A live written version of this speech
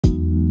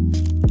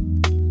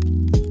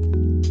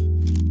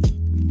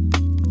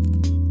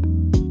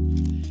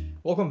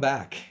Welcome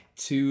back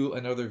to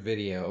another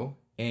video,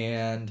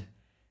 and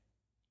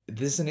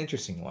this is an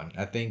interesting one.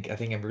 I think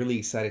I'm really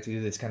excited to do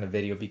this kind of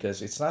video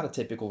because it's not a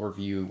typical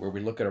review where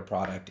we look at a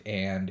product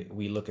and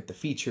we look at the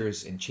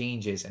features and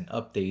changes and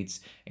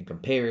updates and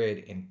compare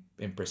it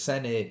and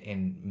present it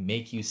and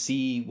make you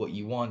see what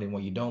you want and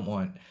what you don't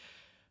want.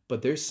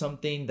 But there's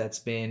something that's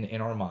been in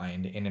our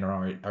mind and in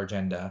our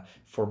agenda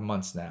for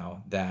months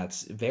now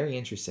that's very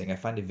interesting. I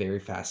find it very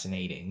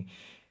fascinating.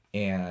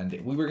 And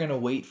we were gonna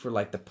wait for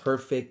like the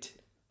perfect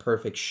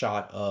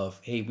shot of,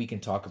 hey, we can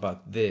talk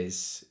about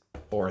this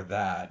or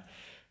that.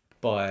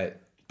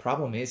 But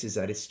problem is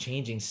that it's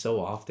changing so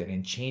often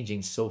and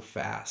changing so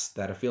fast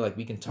that I feel like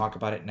we can talk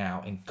about it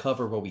now and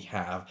cover what we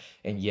have,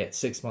 and yet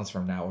 6 months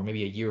from now or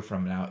maybe a year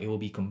from now it will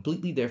be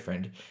completely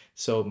different.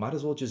 So might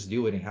as well just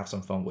do it and have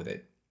some fun with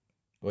it.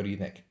 What do you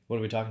think? What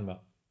are we talking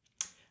about?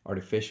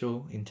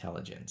 Artificial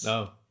intelligence.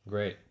 Oh,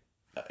 great.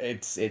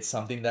 It's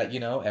something that,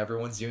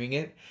 everyone's doing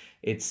it.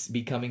 It's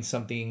becoming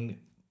something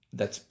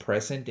that's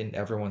present in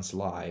everyone's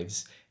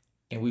lives.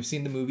 And we've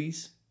seen the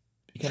movies.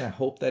 You kind of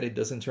hope that it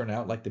doesn't turn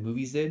out like the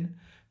movies did.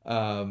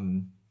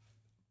 Um,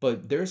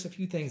 but there's a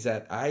few things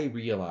that I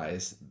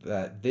realized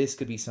that this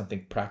could be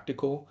something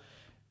practical,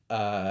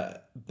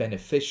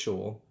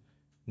 beneficial,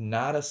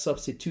 not a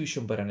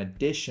substitution, but an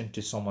addition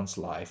to someone's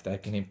life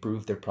that can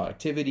improve their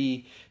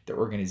productivity, their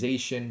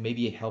organization,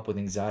 maybe help with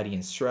anxiety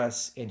and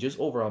stress, and just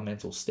overall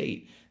mental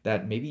state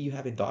that maybe you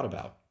haven't thought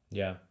about.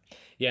 Yeah.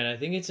 Yeah, and I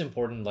think it's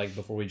important, like,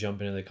 before we jump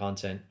into the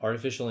content,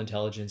 artificial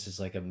intelligence is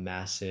like a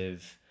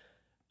massive,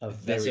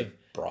 that's Very a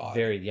broad.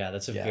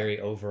 that's a Yeah. very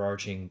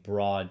overarching,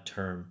 broad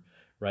term,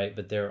 right?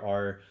 But there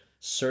are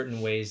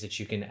certain ways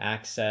that you can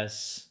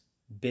access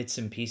bits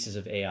and pieces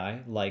of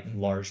AI, like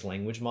large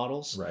language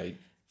models, Right.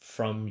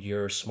 from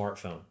your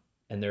smartphone.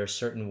 And there are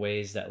certain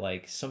ways that,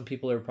 like, some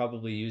people are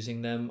probably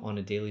using them on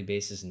a daily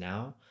basis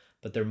now,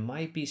 but there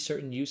might be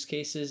certain use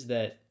cases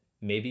that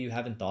maybe you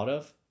haven't thought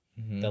of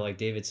that, like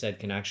David said,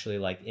 can actually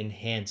like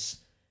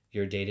enhance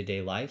your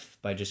day-to-day life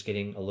by just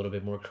getting a little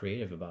bit more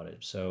creative about it.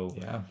 So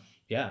Yeah.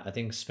 yeah, I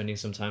think spending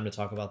some time to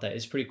talk about that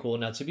is pretty cool.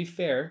 Now, to be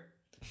fair,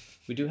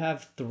 we do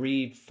have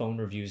 3 phone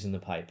reviews in the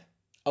pipe.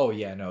 Oh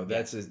yeah, no,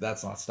 that's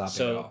not stopping at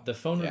So all. the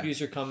phone Yeah.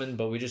 reviews are coming,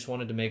 but we just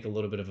wanted to make a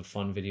little bit of a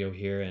fun video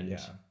here, and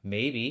Yeah.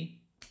 maybe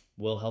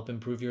we'll help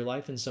improve your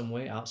life in some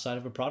way outside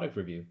of a product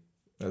review.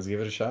 Let's give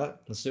it a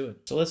shot. Let's do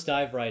it. So let's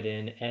dive right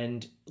in.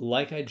 And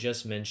like I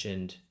just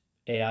mentioned,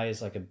 AI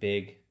is like a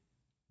big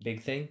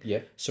thing.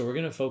 Yep. So we're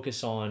going to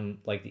focus on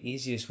like the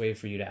easiest way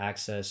for you to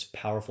access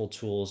powerful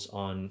tools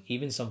on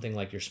even something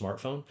like your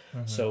smartphone.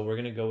 So we're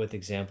going to go with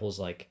examples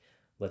like,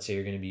 let's say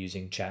you're going to be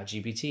using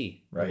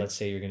ChatGPT, or Right. let's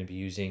say you're going to be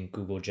using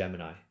Google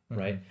Gemini,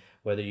 right?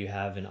 Whether you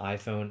have an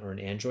iPhone or an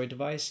Android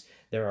device,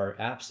 there are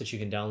apps that you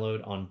can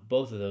download on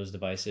both of those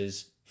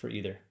devices for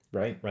either,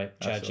 Right. right?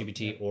 Absolutely.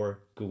 ChatGPT or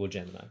Google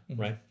Gemini,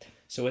 right?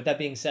 So with that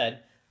being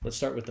said, let's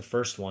start with the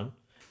first one,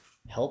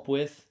 help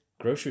with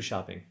grocery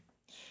shopping.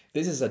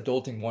 This is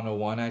adulting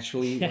 101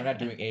 actually. We're not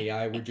doing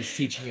AI, we're just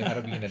teaching you how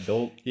to be an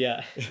adult.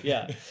 Yeah,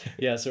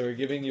 yeah. So we're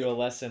giving you a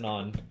lesson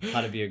on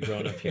how to be a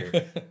grown up here.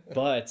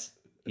 But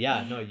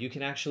yeah, no, you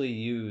can actually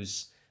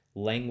use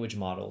language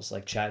models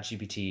like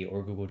ChatGPT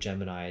or Google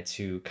Gemini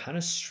to kind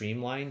of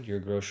streamline your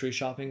grocery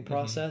shopping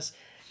process.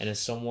 And as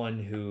someone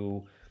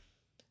who,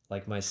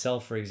 like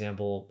myself, for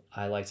example,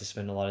 I like to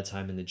spend a lot of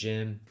time in the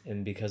gym.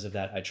 And because of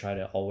that, I try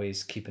to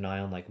always keep an eye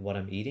on like what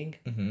I'm eating.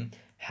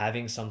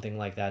 Having something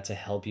like that to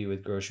help you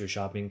with grocery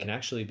shopping can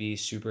actually be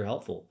super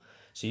helpful.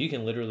 So you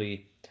can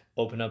literally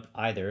open up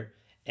either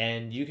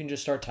and you can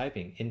just start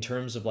typing in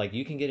terms of like,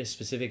 you can get as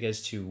specific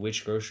as to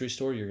which grocery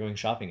store you're going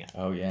shopping at.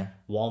 Oh yeah.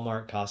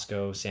 Walmart,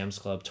 Costco, Sam's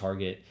Club,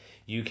 Target.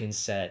 You can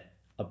set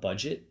a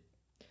budget.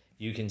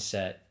 You can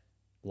set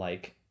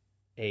like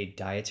a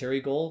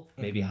dietary goal,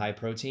 maybe high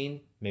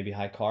protein, maybe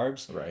high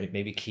carbs, Right.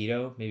 maybe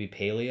keto, maybe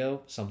paleo,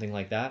 something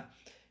like that.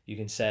 You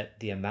can set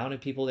the amount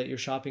of people that you're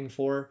shopping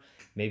for,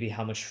 maybe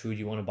how much food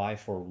you want to buy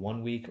for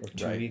 1 week or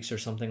 2 Right. weeks or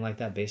something like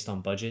that based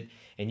on budget.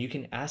 And you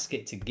can ask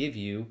it to give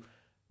you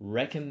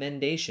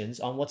recommendations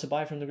on what to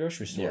buy from the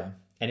grocery store. Yeah.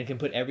 And it can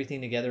put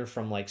everything together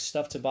from like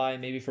stuff to buy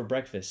maybe for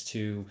breakfast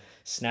to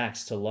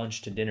snacks to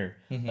lunch to dinner.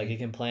 Like it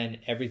can plan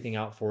everything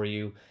out for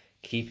you,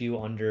 keep you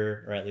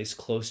under or at least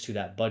close to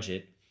that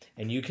budget.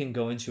 And you can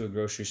go into a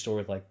grocery store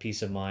with like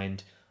peace of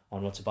mind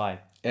on what to buy.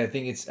 And I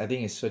think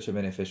it's such a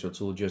beneficial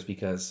tool just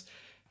because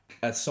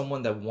as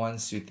someone that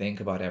wants to think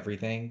about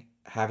everything,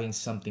 having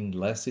something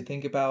less to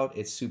think about,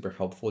 it's super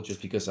helpful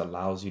just because it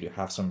allows you to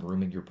have some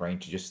room in your brain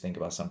to just think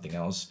about something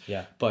else.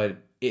 Yeah. But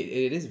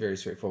it is very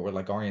straightforward.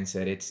 Like Arian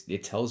said,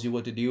 it tells you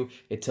what to do.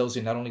 It tells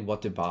you not only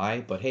what to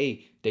buy, but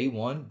hey, day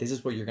 1, this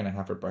is what you're gonna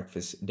have for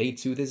breakfast. Day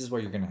 2, this is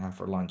what you're gonna have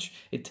for lunch.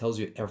 It tells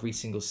you every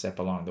single step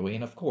along the way.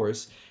 And of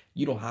course,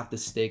 you don't have to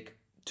stick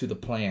to the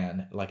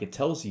plan like it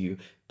tells you,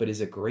 but it's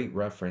a great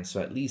reference. So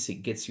at least it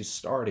gets you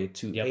started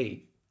to, Yep.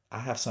 hey, I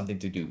have something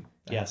to do.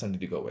 I Yeah. have something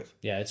to go with.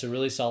 Yeah, it's a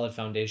really solid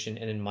foundation.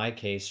 And in my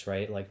case,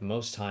 right, like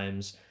most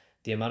times,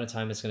 the amount of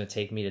time it's going to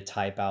take me to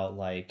type out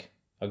like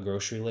a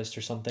grocery list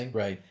or something,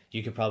 Right.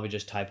 you could probably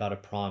just type out a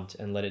prompt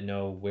and let it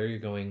know where you're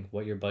going,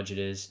 what your budget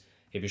is,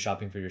 if you're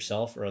shopping for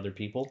yourself or other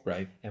people,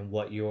 Right. and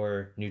what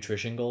your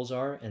nutrition goals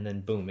are, and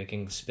then boom, it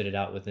can spit it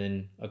out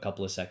within a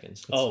couple of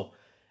seconds. Oh,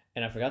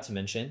 and I forgot to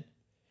mention,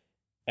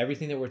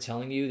 everything that we're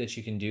telling you that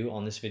you can do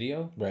on this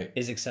video Right.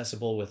 is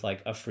accessible with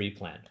like a free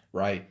plan.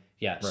 Right.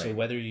 Yeah. So Right.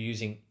 whether you're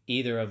using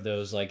either of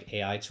those like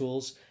AI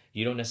tools,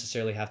 you don't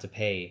necessarily have to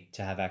pay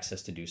to have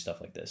access to do stuff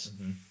like this.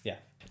 Yeah.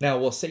 Now,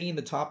 we'll say in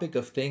the topic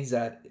of things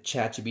that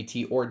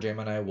ChatGPT or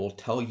Gemini will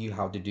tell you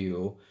how to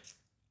do,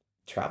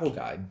 travel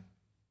guide.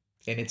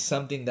 And it's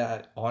something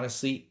that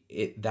honestly,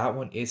 that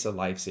one is a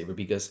lifesaver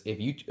because if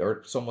you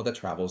are someone that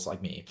travels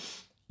like me,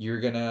 you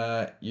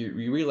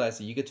realize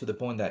that you get to the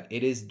point that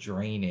it is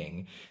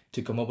draining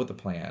to come up with a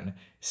plan,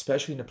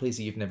 especially in a place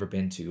that you've never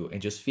been to,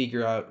 and just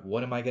figure out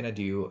what am I gonna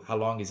do, how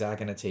long is that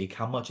gonna take,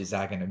 how much is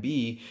that gonna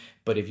be.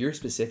 But if you're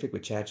specific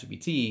with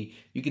ChatGPT,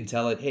 you can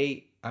tell it,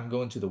 hey, I'm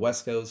going to the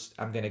West Coast,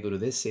 I'm gonna go to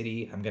this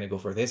city, I'm gonna go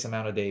for this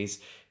amount of days,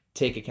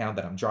 take account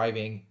that I'm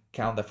driving,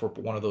 count that for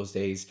one of those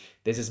days.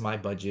 This is my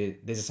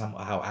budget. This is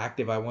how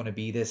active I want to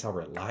be. This is how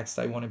relaxed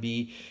I want to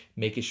be.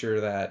 Making sure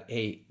that,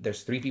 hey,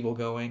 there's 3 people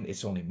going.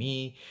 It's only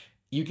me.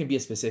 You can be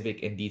as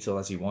specific and detailed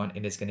as you want,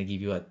 and it's going to give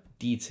you a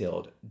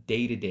detailed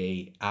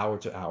day-to-day,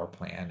 hour-to-hour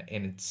plan.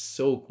 And it's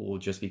so cool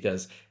just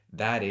because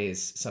that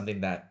is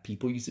something that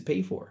people used to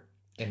pay for.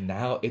 And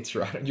now it's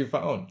right on your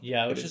phone.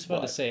 Yeah, I was It just is about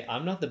to what? say,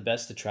 I'm not the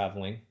best at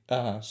traveling.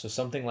 Uh-huh. So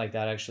something like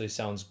that actually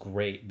sounds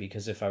great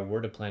because if I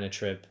were to plan a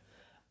trip,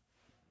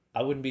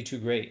 I wouldn't be too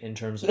great in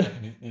terms of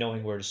like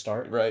knowing where to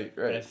start. Right,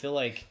 But I right. feel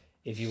like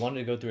if you wanted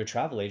to go through a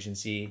travel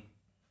agency,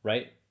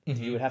 right,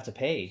 you would have to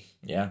pay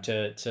Yeah.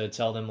 to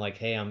tell them like,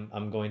 hey,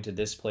 I'm going to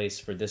this place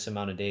for this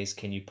amount of days.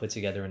 Can you put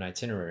together an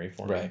itinerary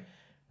for me? Right.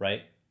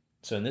 Right.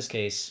 So in this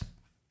case,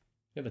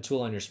 you have a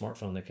tool on your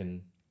smartphone that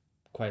can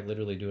quite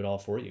literally do it all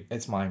for you.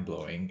 It's mind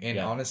blowing. And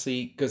Yeah.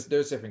 honestly, because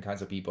there's different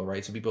kinds of people,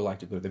 right? So people like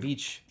to go to the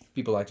beach,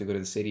 people like to go to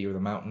the city or the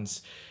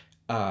mountains.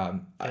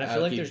 And I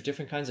feel like there's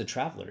different kinds of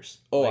travelers.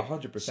 Oh, Like,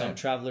 100%. some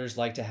travelers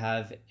like to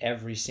have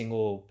every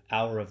single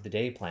hour of the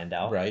day planned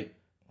out, Right,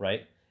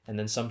 right? And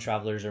then some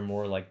travelers are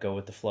more like go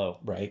with the flow.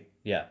 right.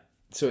 Yeah.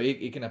 So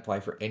it can apply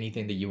for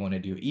anything that you want to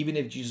do. Even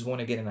if you just want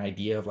to get an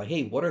idea of like,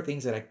 hey, what are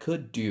things that I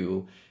could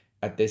do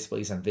at this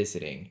place I'm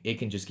visiting? It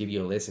can just give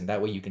you a list, and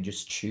that way you can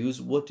just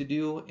choose what to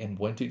do and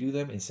when to do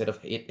them instead of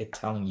it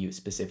telling you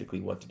specifically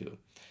what to do.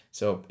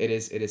 So it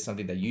is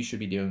something that you should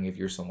be doing if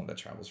you're someone that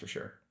travels for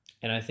sure.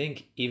 And I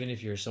think even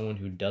if you're someone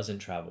who doesn't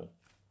travel,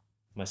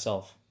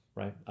 myself,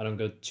 right? I don't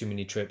go too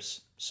many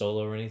trips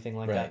solo or anything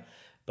like Right. that.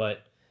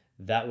 But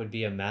that would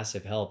be a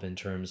massive help in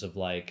terms of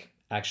like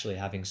actually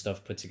having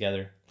stuff put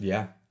together.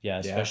 Yeah. Yeah,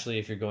 especially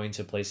if you're going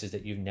to places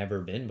that you've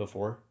never been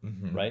before,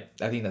 Mhm. right?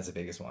 I think that's the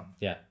biggest one.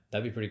 Yeah,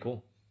 that'd be pretty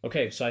cool.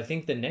 Okay, so I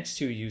think the next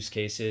 2 use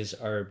cases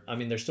are, I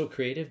mean, they're still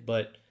creative,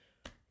 but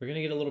we're going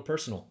to get a little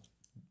personal.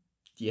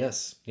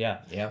 Yes.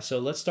 Yeah. Yeah. So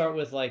let's start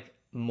with like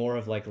more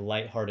of like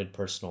lighthearted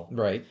personal.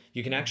 Right.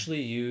 You can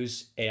actually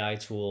use AI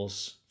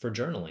tools for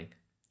journaling.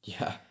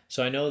 Yeah.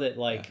 So I know that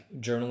like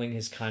journaling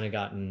has kind of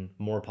gotten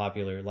more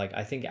popular. Like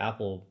I think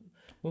Apple,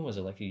 when was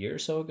it, like a year or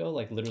so ago,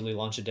 like literally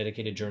launched a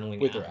dedicated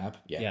journaling With app. their app.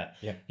 Yeah. Yeah.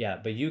 Yeah. Yeah,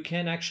 but you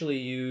can actually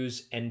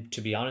use, and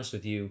to be honest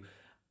with you,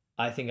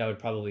 I think I would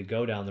probably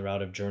go down the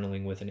route of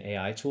journaling with an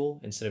AI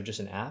tool instead of just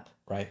an app,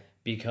 Right.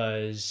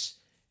 because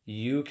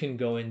you can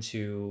go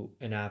into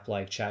an app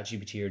like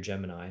ChatGPT or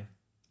Gemini.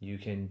 You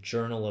can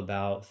journal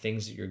about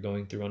things that you're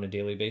going through on a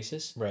daily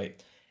basis.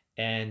 Right.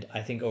 And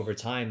I think over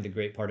time, the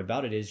great part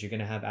about it is you're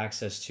going to have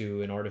access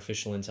to an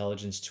artificial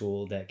intelligence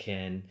tool that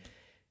can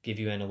give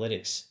you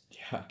analytics,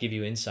 Yeah. give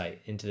you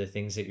insight into the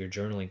things that you're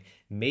journaling.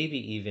 Maybe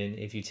even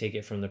if you take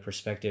it from the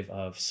perspective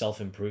of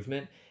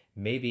self-improvement,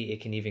 maybe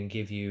it can even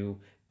give you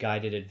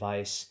guided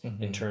advice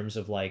in terms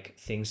of like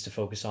things to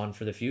focus on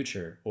for the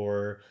future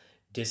or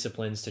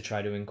disciplines to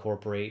try to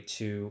incorporate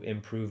to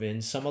improve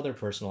in some other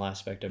personal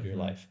aspect of your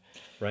life,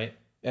 right?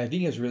 I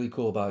think what's really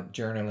cool about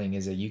journaling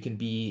is that you can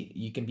be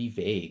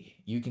vague.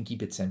 You can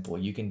keep it simple.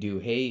 You can do,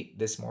 hey,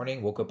 this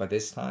morning woke up at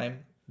this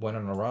time, went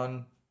on a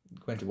run,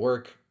 went to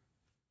work,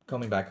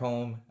 coming back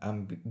home,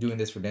 I'm doing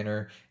this for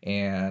dinner,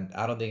 and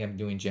I don't think I'm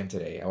doing gym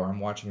today, or I'm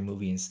watching a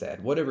movie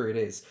instead. Whatever it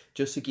is,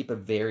 just to keep a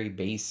very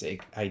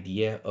basic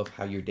idea of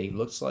how your day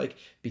looks like,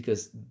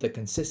 because the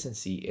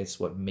consistency is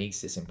what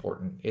makes this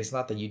important. It's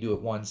not that you do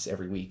it once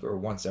every week or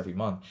once every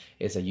month.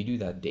 It's that you do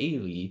that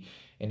daily,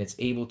 and it's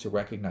able to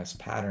recognize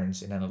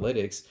patterns in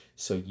analytics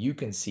so you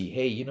can see,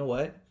 hey, you know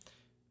what?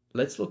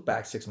 Let's look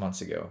back 6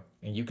 months ago,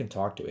 and you can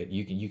talk to it.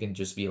 You can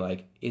just be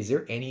like, is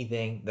there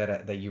anything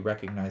that you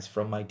recognize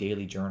from my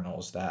daily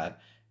journals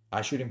that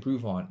I should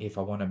improve on if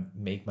I want to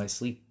make my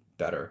sleep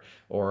better,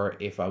 or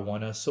if I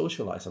want to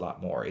socialize a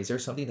lot more? Is there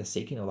something that's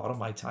taking a lot of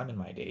my time in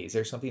my day? Is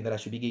there something that I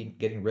should be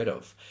getting rid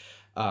of?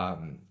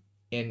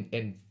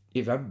 And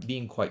if I'm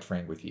being quite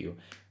frank with you,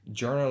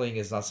 journaling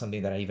is not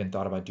something that I even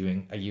thought about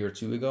doing a year or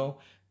two ago.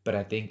 But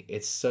I think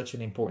it's such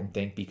an important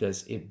thing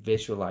because it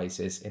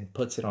visualizes and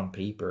puts it on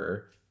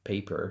paper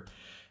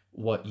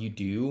what you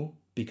do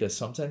because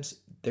sometimes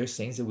there's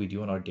things that we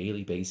do on our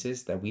daily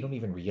basis that we don't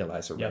even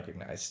realize or Yep.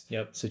 recognize.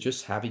 Yep. So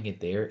just having it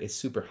there is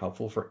super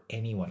helpful for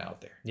anyone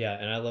out there. Yeah,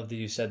 and I love that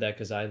you said that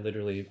because I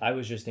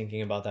was just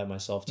thinking about that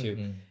myself too,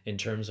 Hmm. in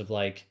terms of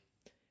like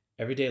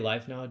everyday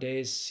life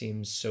nowadays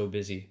seems so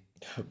busy.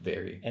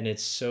 Very. And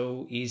it's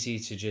so easy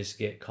to just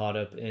get caught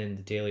up in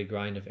the daily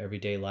grind of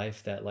everyday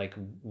life that like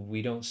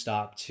we don't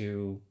stop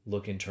to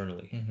look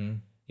internally. Hmm.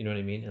 You know what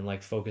I mean? And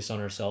like focus on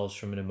ourselves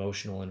from an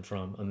emotional and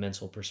from a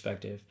mental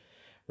perspective,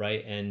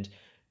 right? And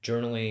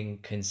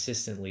journaling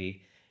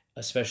consistently,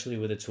 especially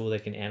with a tool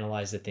that can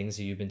analyze the things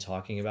that you've been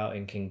talking about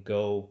and can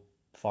go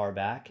far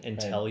back and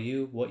Right. tell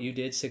you what you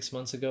did 6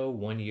 months ago,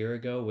 1 year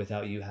ago,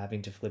 without you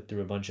having to flip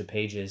through a bunch of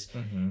pages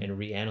Hmm. and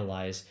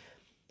reanalyze.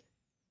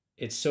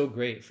 It's so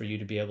great for you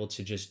to be able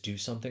to just do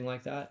something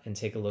like that and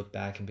take a look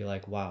back and be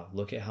like, wow,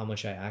 look at how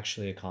much I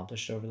actually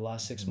accomplished over the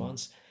last 6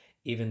 months,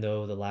 even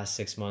though the last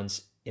 6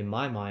 months in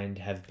my mind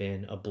have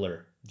been a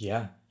blur.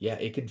 Yeah. Yeah.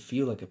 It can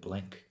feel like a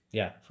blink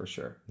Yeah. for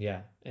sure.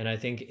 Yeah. And I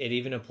think it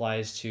even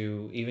applies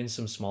to even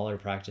some smaller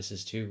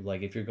practices too.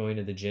 Like if you're going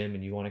to the gym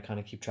and you want to kind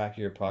of keep track of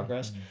your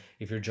progress, Mhm.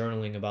 if you're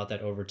journaling about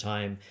that over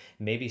time,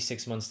 maybe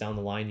 6 months down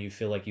the line, you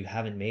feel like you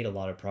haven't made a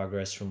lot of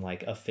progress from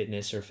like a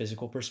fitness or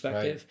physical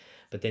perspective,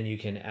 but then you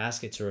can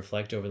ask it to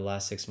reflect over the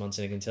last 6 months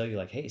and it can tell you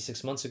like, hey,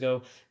 6 months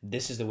ago,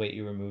 this is the weight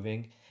you were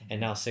moving.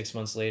 And now 6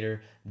 months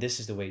later, this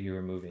is the weight you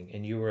were moving.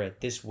 And you were at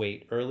this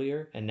weight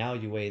earlier. And now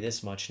you weigh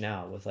this much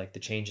now with like the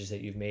changes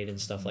that you've made and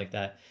stuff Mhm. like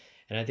that.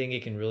 And I think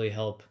it can really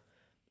help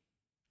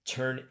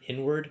turn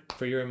inward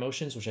for your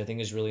emotions, which I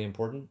think is really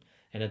important.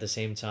 And at the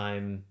same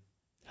time,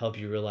 help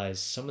you realize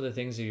some of the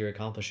things that you're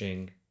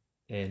accomplishing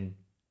in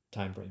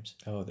time frames.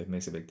 Oh, that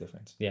makes a big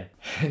difference. Yeah.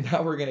 And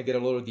now we're going to get a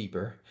little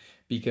deeper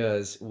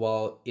because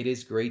while it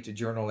is great to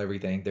journal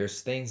everything,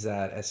 there's things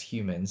that as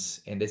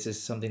humans, and this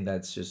is something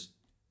that's just,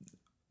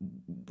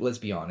 let's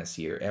be honest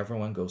here,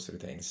 everyone goes through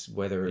things,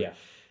 whether Yeah.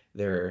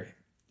 they're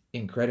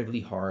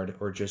incredibly hard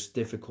or just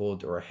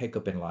difficult or a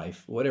hiccup in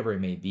life, whatever it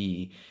may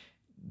be,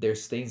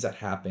 there's things that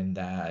happen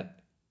that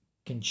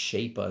can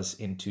shape us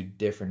into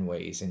different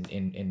ways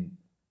and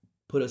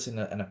put us in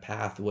a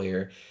path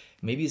where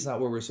maybe it's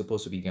not where we're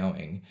supposed to be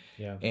going.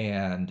 Yeah.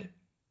 And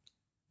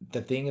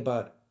the thing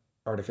about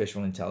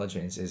artificial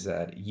intelligence is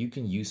that you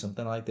can use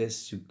something like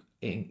this to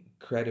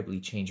incredibly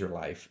change your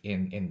life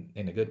in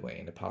a good way,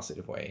 in a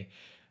positive way.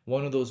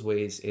 One of those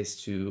ways is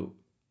to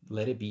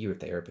let it be your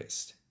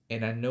therapist.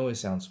 And I know it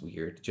sounds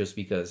weird just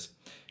because,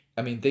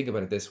 I mean, think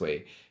about it this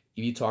way.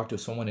 If you talk to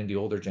someone in the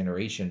older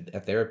generation, a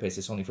therapist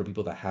is only for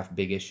people that have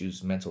big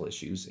issues, mental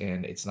issues,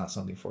 and it's not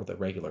something for the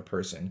regular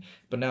person.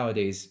 But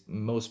nowadays,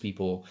 most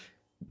people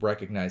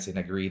recognize and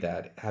agree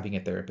that having a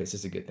therapist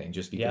is a good thing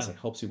just because Yeah. it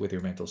helps you with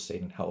your mental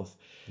state and health.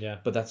 Yeah.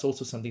 But that's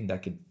also something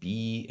that could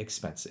be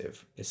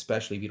expensive,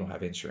 especially if you don't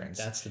have insurance.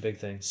 That's the big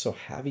thing. So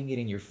having it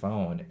in your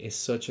phone is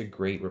such a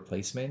great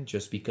replacement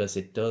just because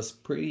it does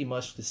pretty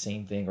much the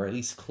same thing or at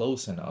least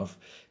close enough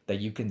that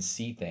you can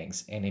see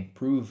things and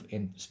improve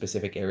in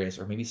specific areas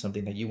or maybe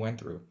something that you went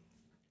through.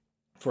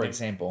 For Yep.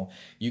 example,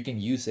 you can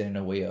use it in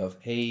a way of,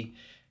 hey,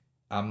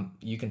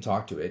 you can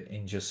talk to it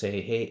and just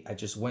say, hey, I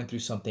just went through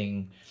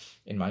something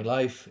in my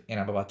life and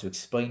I'm about to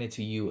explain it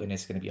to you. And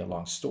it's going to be a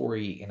long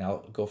story. And I'll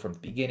go from the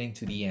beginning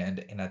to the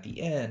end. And at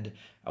the end,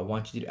 I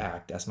want you to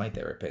act as my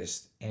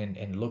therapist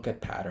and look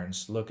at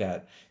patterns, look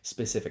at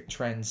specific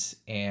trends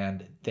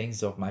and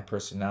things of my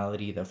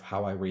personality, of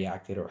how I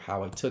reacted or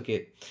how I took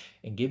it,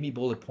 and give me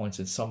bullet points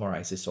and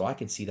summarize it so I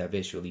can see that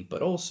visually,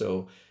 but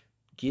also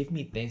give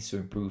me things to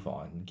improve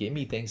on. Give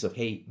me things of,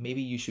 hey,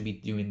 maybe you should be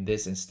doing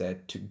this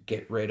instead to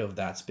get rid of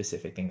that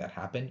specific thing that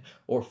happened,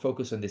 or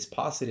focus on this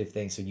positive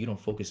thing so you don't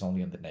focus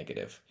only on the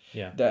negative.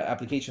 Yeah. The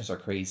applications are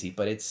crazy,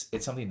 but it's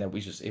something that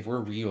we just, if we're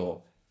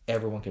real,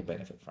 everyone can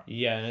benefit from.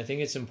 Yeah. And I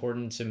think it's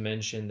important to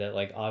mention that,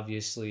 like,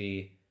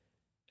 obviously,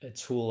 a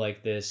tool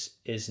like this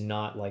is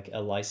not like a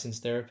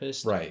licensed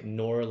therapist, Right.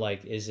 nor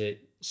like is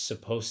it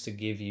supposed to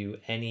give you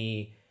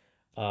any,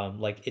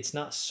 like, it's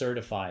not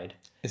certified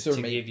It's to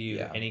sort of give you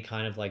yeah. any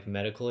kind of like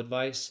medical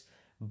advice.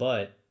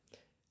 But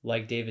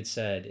like David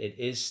said, it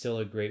is still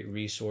a great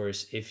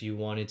resource if you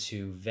wanted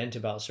to vent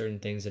about certain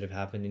things that have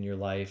happened in your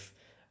life,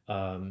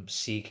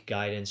 seek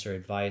guidance or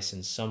advice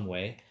in some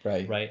way,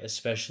 Right. right?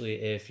 Especially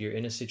if you're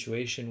in a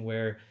situation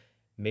where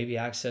maybe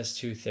access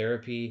to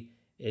therapy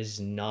is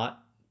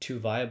not too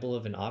viable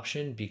of an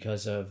option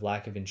because of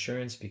lack of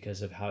insurance,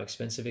 because of how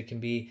expensive it can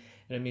be.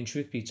 And I mean,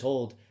 truth be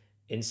told,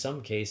 in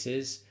some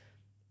cases,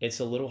 it's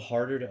a little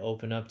harder to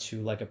open up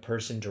to like a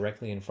person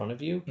directly in front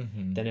of you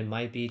Mm-hmm. than it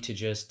might be to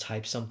just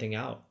type something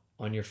out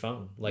on your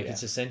phone. Like Yeah.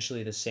 it's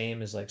essentially the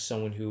same as like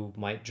someone who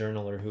might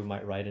journal or who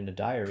might write in a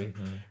diary,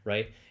 Mm-hmm.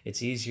 right?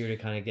 It's easier to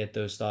kind of get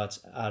those thoughts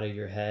out of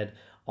your head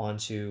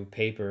onto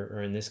paper,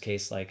 or in this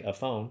case, like a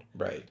phone,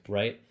 Right.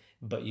 right?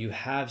 But you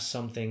have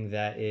something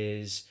that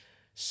is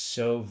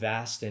so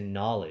vast in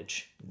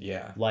knowledge,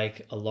 Yeah.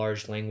 like a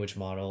large language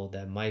model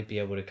that might be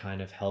able to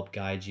kind of help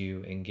guide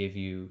you and give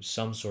you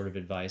some sort of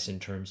advice in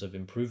terms of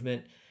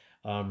improvement,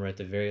 or at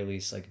the very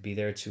least, like be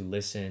there to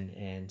listen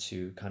and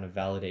to kind of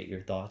validate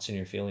your thoughts and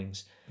your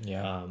feelings.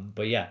 Yeah.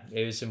 But yeah,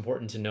 it was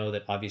important to know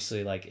that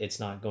obviously like it's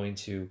not going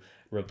to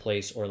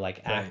replace or like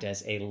act Right.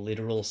 as a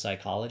literal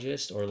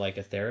psychologist or like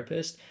a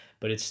therapist,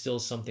 but it's still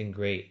something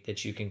great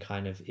that you can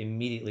kind of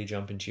immediately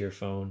jump into your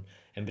phone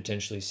and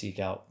potentially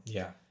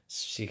Yeah.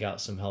 seek out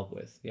some help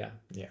with. Yeah.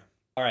 Yeah.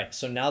 All right,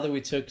 so now that we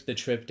took the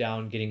trip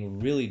down getting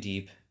really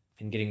deep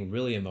and getting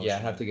really Yeah, I have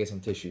emotional, to get some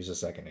tissues a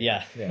second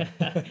yeah. ago.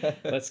 Yeah.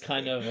 Let's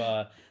kind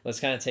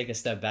of take a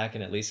step back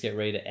and at least get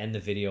ready to end the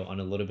video on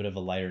a little bit of a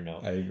lighter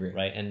note. I agree.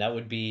 Right? And that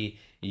would be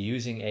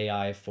using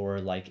AI for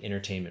like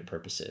entertainment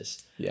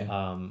purposes.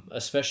 Yeah.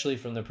 Especially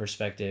from the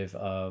perspective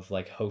of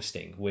like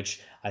hosting,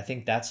 which I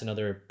think that's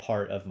another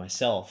part of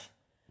myself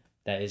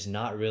that is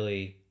not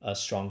really a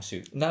strong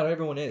suit. Not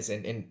everyone is,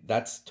 and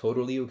that's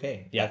totally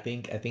okay. Yeah. I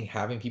think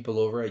having people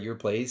over at your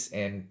place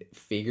and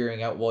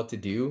figuring out what to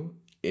do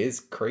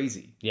is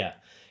crazy. Yeah.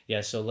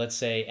 Yeah. So let's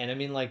say, and I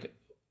mean, like,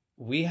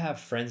 we have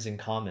friends in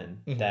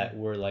common that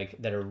were like,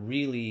 that are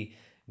really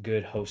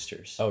good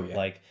hosters. Oh, yeah.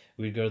 Like,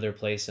 we'd go to their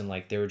place and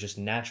like, they were just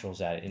naturals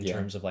at it in Yeah.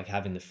 terms of like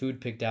having the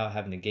food picked out,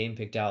 having the game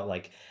picked out,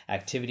 like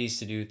activities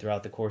to do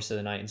throughout the course of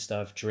the night and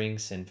stuff,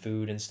 drinks and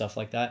food and stuff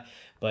like that.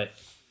 But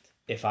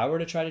if I were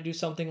to try to do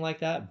something like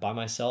that by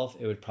myself,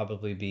 it would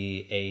probably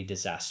be a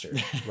disaster,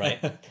 right?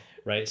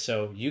 Right.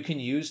 So you can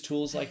use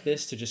tools like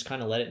this to just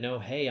kind of let it know,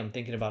 hey, I'm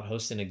thinking about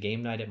hosting a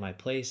game night at my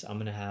place. I'm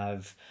going to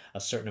have a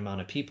certain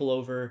amount of people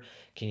over.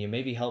 Can you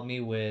maybe help me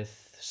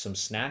with some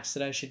snacks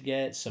that I should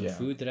get, some Yeah.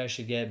 food that I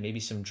should get, maybe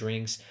some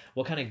drinks?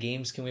 What kind of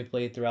games can we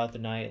play throughout the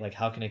night? Like,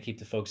 how can I keep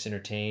the folks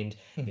entertained?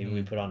 Maybe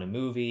we put on a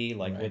movie.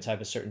 Like, what Right.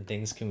 type of certain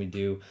things can we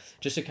do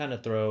just to kind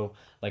of throw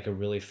like a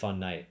really fun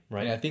night,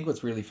 right? And I think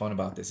what's really fun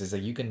about this is that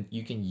you can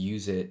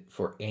use it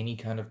for any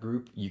kind of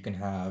group. You can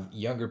have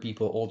younger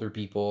people, older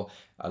people,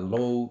 a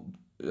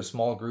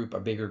small group, a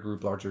bigger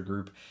group, larger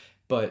group.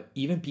 But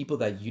even people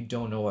that you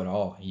don't know at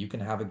all, you can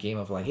have a game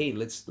of like, hey,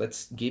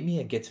 let's give me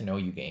a get to know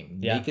you game.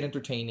 Yeah. Make it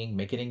entertaining,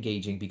 make it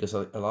engaging, because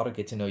a lot of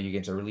get to know you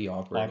games are really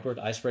awkward. Awkward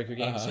icebreaker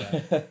games.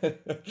 Yeah.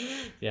 Uh,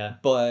 Yeah.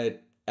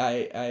 But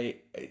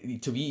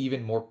to be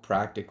even more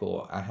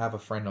practical, I have a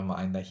friend of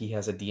mine that he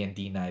has a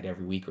D&D night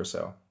every week or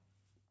so.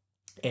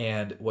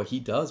 And what he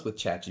does with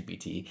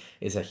ChatGPT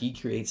is that he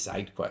creates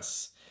side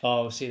quests.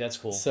 Oh, see, that's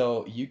cool.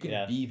 So you can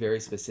Yeah. be very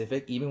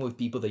specific, even with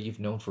people that you've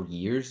known for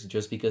years,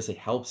 just because it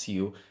helps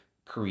you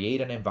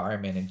create an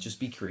environment and just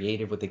be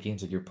creative with the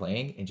games that you're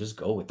playing and just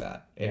go with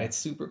that. And Yeah. it's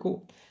super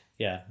cool.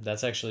 Yeah,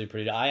 that's actually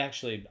pretty. I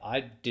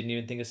didn't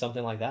even think of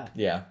something like that.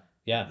 Yeah.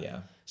 Yeah.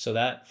 Yeah. So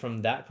that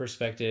from that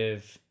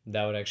perspective,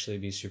 that would actually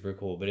be super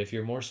cool. But if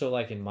you're more so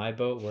like in my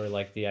boat, where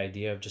like the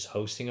idea of just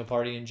hosting a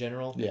party in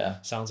general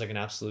Yeah. sounds like an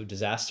absolute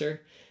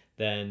disaster,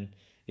 then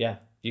yeah,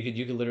 you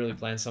could literally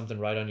plan something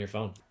right on your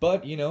phone.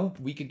 But,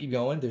 we could keep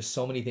going. There's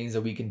so many things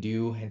that we can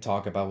do and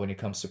talk about when it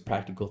comes to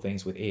practical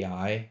things with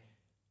AI.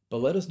 But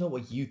let us know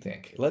what you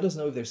think. Let us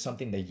know if there's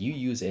something that you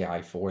use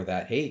AI for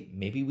that, hey,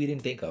 maybe we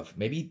didn't think of.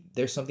 Maybe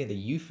there's something that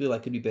you feel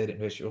like could be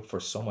beneficial for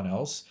someone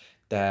else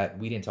that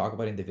we didn't talk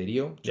about in the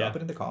video. Drop Yeah.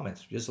 it in the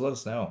comments. Just let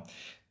us know.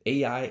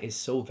 AI is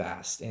so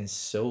vast and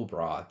so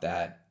broad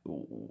that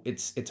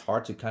it's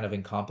hard to kind of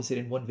encompass it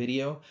in one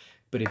video.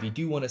 But if you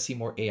do want to see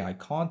more AI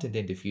content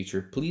in the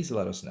future, please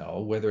let us know,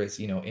 whether it's,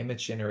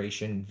 image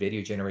generation,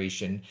 video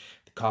generation,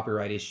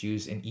 copyright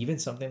issues, and even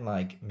something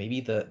like maybe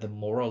the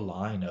moral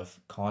line of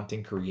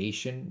content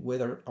creation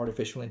with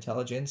artificial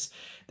intelligence.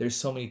 There's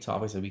so many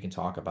topics that we can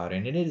talk about,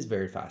 and it is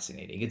very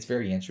fascinating. It's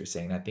very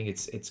interesting. And I think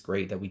it's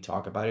great that we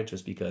talk about it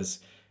just because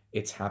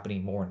it's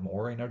happening more and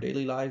more in our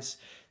daily lives.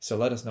 So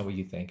let us know what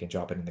you think and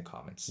drop it in the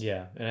comments.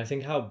 Yeah, and I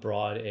think how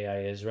broad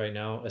AI is right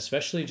now,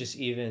 especially just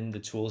even the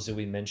tools that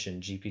we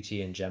mentioned,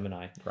 GPT and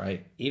Gemini,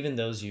 Right. even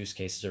those use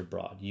cases are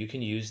broad. You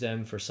can use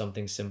them for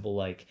something simple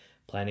like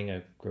planning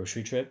a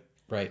grocery trip,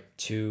 Right.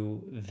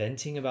 to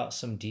venting about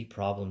some deep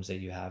problems that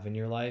you have in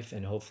your life,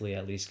 and hopefully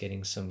at least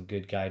getting some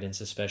good guidance,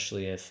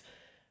 especially if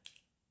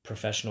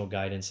professional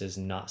guidance is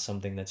not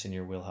something that's in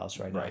your wheelhouse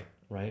right now. Right.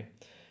 Right.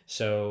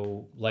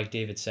 So like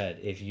David said,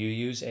 if you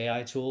use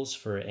AI tools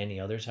for any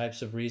other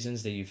types of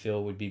reasons that you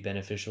feel would be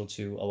beneficial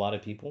to a lot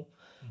of people,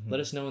 let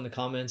us know in the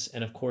comments.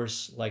 And of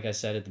course, like I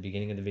said at the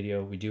beginning of the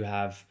video, we do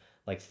have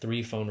like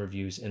 3 phone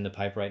reviews in the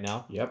pipe right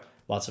now. Yep.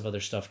 Lots of other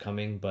stuff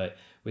coming, but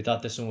we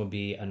thought this one would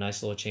be a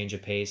nice little change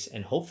of pace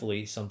and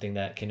hopefully something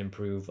that can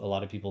improve a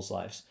lot of people's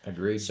lives.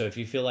 Agreed. So if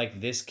you feel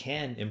like this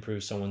can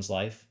improve someone's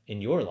life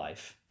in your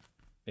life,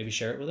 maybe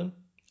share it with them.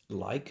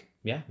 Like,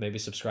 Yeah, maybe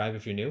subscribe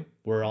if you're new.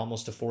 We're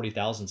almost to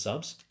 40,000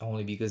 subs.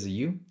 only because of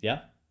you.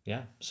 Yeah,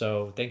 yeah.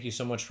 So thank you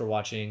so much for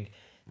watching.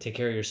 Take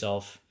care of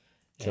yourself.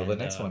 Till the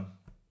and, next one.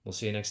 We'll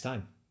see you next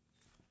time.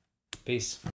 Peace.